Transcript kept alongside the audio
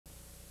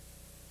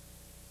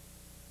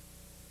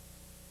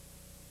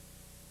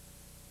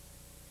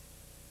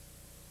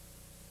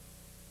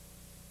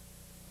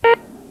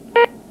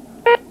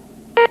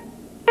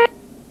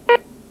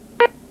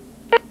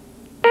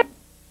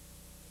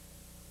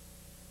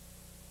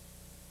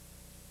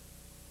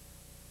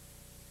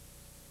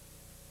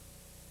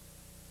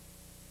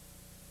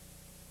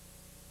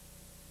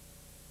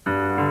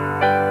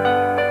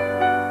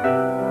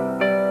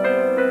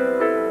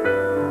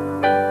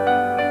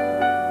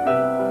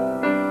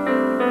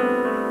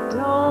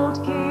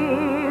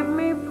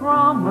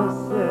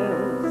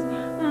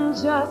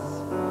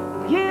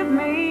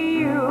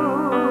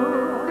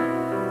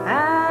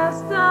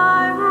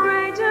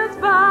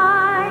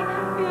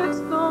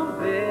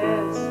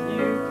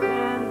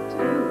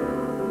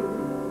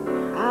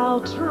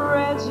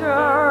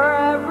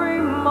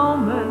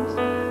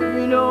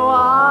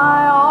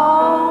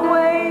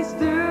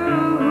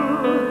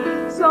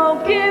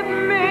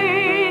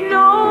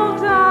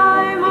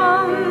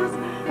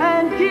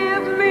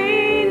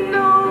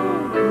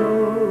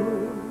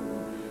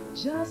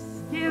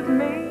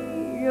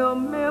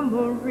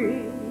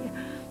memory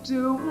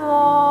to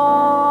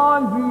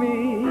warm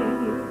me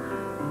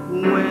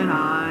when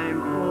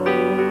I'm old.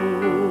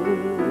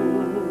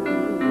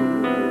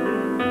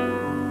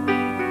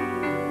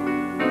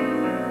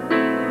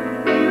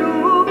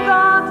 You've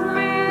got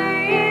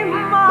many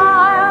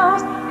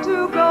miles to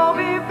go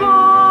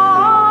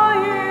before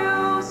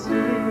you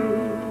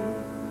sleep,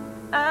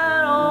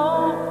 and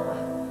oh,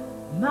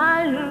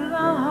 my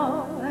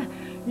love,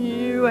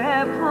 you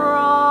have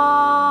promises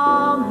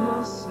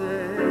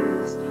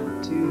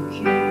to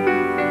keep.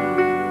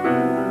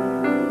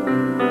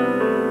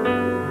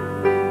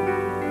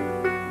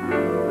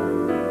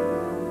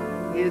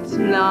 It's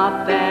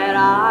not that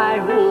I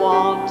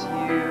want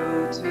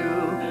you to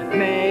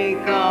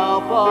make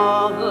up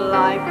a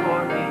life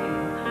for me.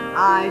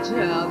 I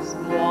just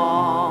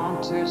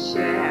want to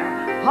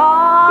share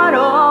part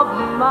of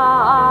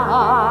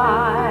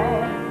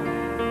mine.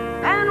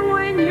 And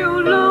when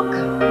you look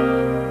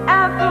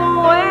at the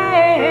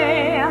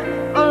way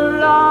a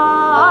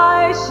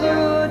life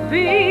should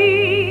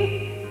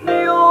be,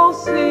 you'll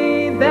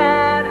see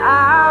that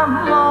our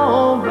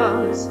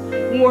moments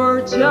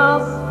were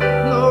just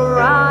the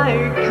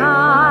right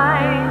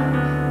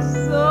kind.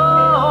 So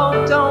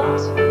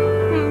don't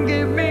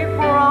give me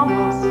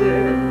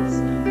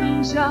promises,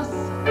 just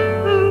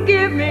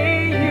give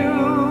me you.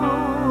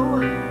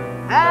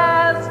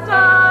 As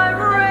time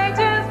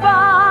rages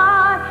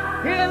by,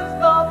 it's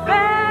the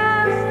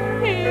best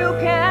you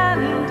can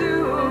do.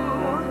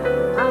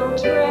 I'll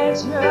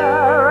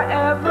treasure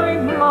every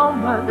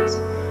moment,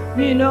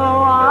 you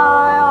know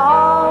I